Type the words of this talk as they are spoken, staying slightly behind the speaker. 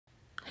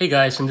Hey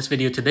guys, in this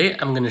video today,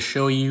 I'm going to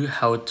show you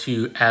how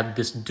to add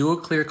this dual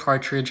clear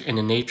cartridge in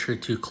a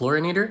Nature2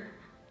 chlorinator,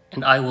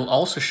 and I will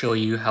also show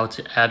you how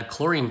to add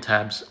chlorine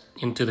tabs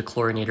into the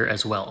chlorinator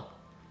as well.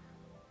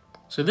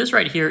 So this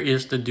right here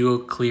is the dual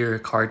clear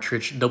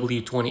cartridge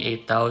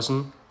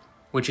W28000,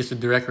 which is the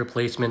direct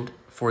replacement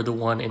for the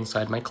one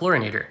inside my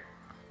chlorinator.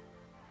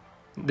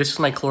 This is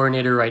my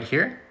chlorinator right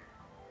here,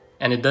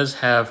 and it does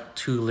have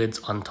two lids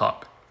on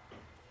top.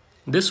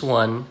 This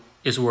one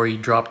is where you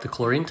drop the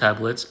chlorine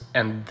tablets,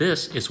 and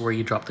this is where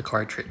you drop the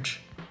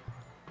cartridge.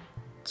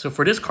 So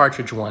for this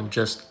cartridge one,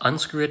 just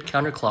unscrew it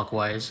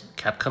counterclockwise,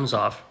 cap comes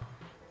off.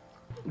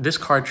 This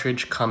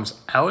cartridge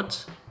comes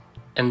out,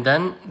 and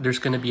then there's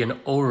going to be an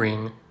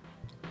O-ring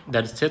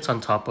that it sits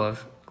on top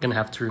of. I'm going to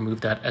have to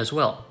remove that as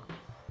well.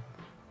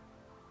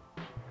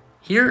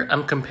 Here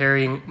I'm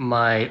comparing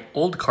my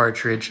old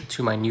cartridge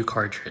to my new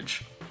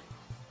cartridge.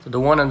 So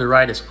the one on the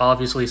right is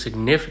obviously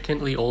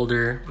significantly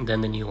older than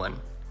the new one.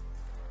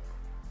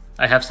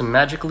 I have some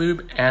magic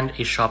lube and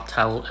a shop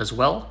towel as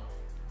well.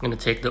 I'm going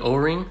to take the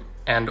O-ring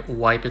and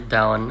wipe it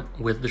down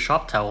with the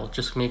shop towel.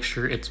 Just make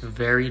sure it's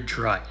very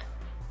dry.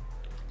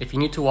 If you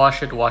need to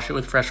wash it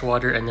with fresh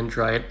water and then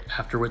dry it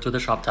afterwards with a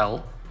shop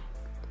towel.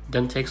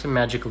 Then take some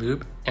magic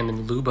lube and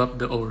then lube up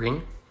the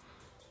O-ring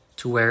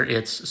to where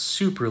it's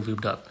super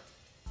lubed up.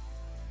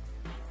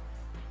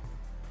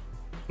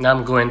 Now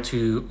I'm going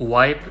to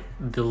wipe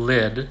the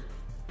lid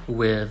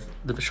with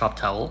the shop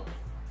towel.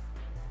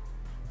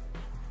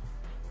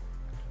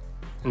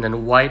 And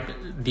then wipe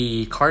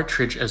the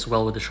cartridge as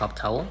well with the shop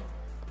towel,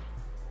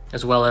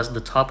 as well as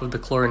the top of the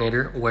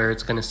chlorinator where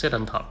it's going to sit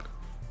on top.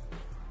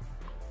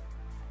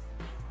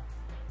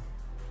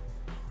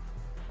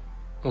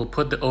 We'll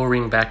put the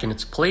O-ring back in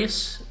its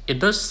place. It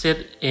does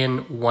sit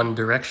in one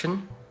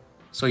direction,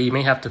 so you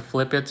may have to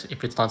flip it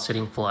if it's not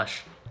sitting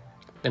flush.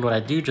 Then what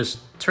I do, just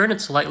turn it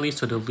slightly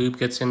so the lube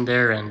gets in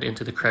there and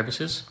into the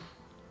crevices.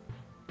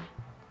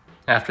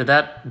 After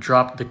that,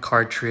 drop the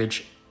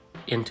cartridge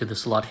into the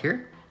slot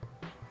here.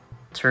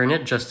 Turn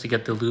it just to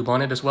get the lube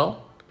on it as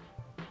well.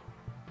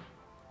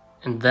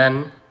 And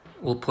then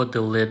we'll put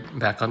the lid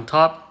back on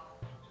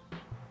top.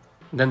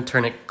 Then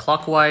turn it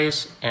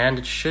clockwise and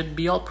it should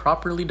be all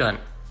properly done.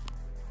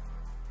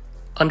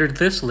 Under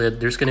this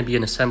lid, there's going to be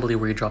an assembly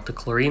where you drop the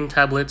chlorine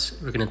tablets.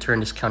 We're going to turn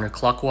this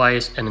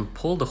counterclockwise and then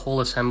pull the whole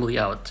assembly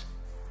out.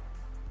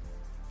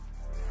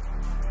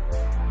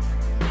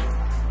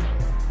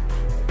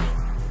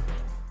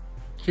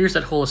 Here's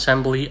that whole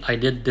assembly. I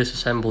did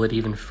disassemble it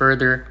even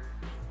further.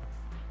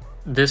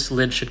 This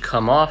lid should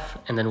come off,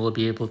 and then we'll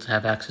be able to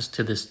have access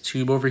to this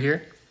tube over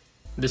here.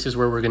 This is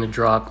where we're going to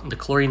drop the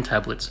chlorine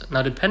tablets.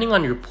 Now, depending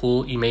on your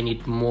pool, you may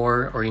need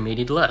more or you may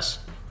need less.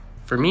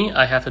 For me,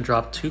 I have to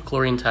drop 2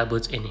 chlorine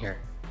tablets in here.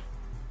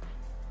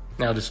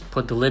 Now just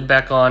put the lid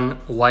back on,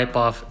 wipe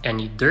off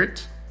any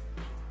dirt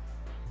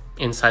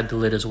inside the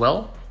lid as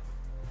well.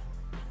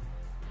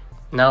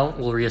 Now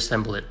we'll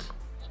reassemble it.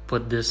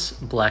 Put this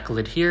black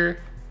lid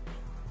here.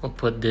 We'll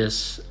put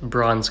this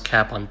bronze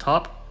cap on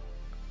top.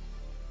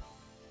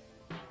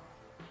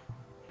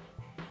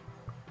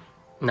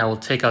 Now we'll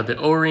take out the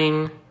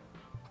O-ring,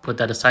 put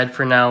that aside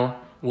for now.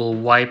 We'll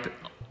wipe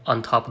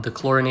on top of the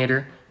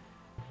chlorinator.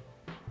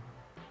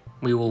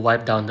 We will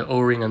wipe down the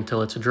O-ring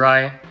until it's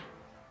dry.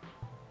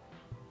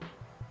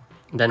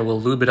 Then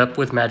we'll lube it up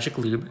with magic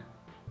lube.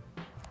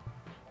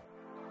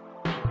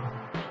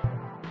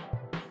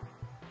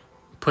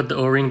 Put the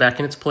O-ring back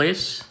in its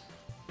place.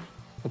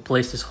 We'll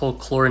place this whole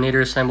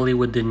chlorinator assembly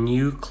with the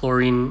new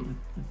chlorine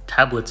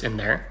tablets in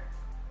there.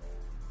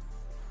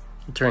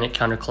 Turn it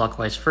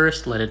counterclockwise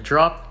first, let it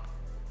drop.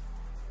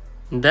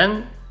 And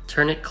then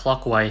turn it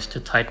clockwise to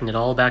tighten it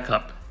all back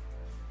up.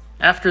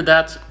 After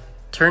that,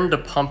 turn the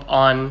pump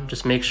on.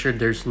 Just make sure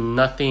there's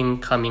nothing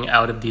coming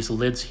out of these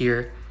lids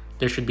here.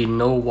 There should be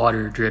no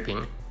water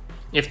dripping.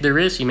 If there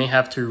is, you may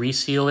have to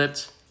reseal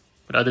it.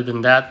 But other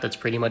than that, that's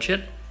pretty much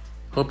it.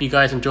 Hope you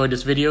guys enjoyed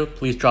this video.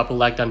 Please drop a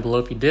like down below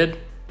if you did.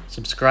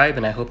 Subscribe,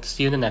 and I hope to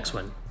see you in the next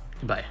one.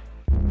 Goodbye.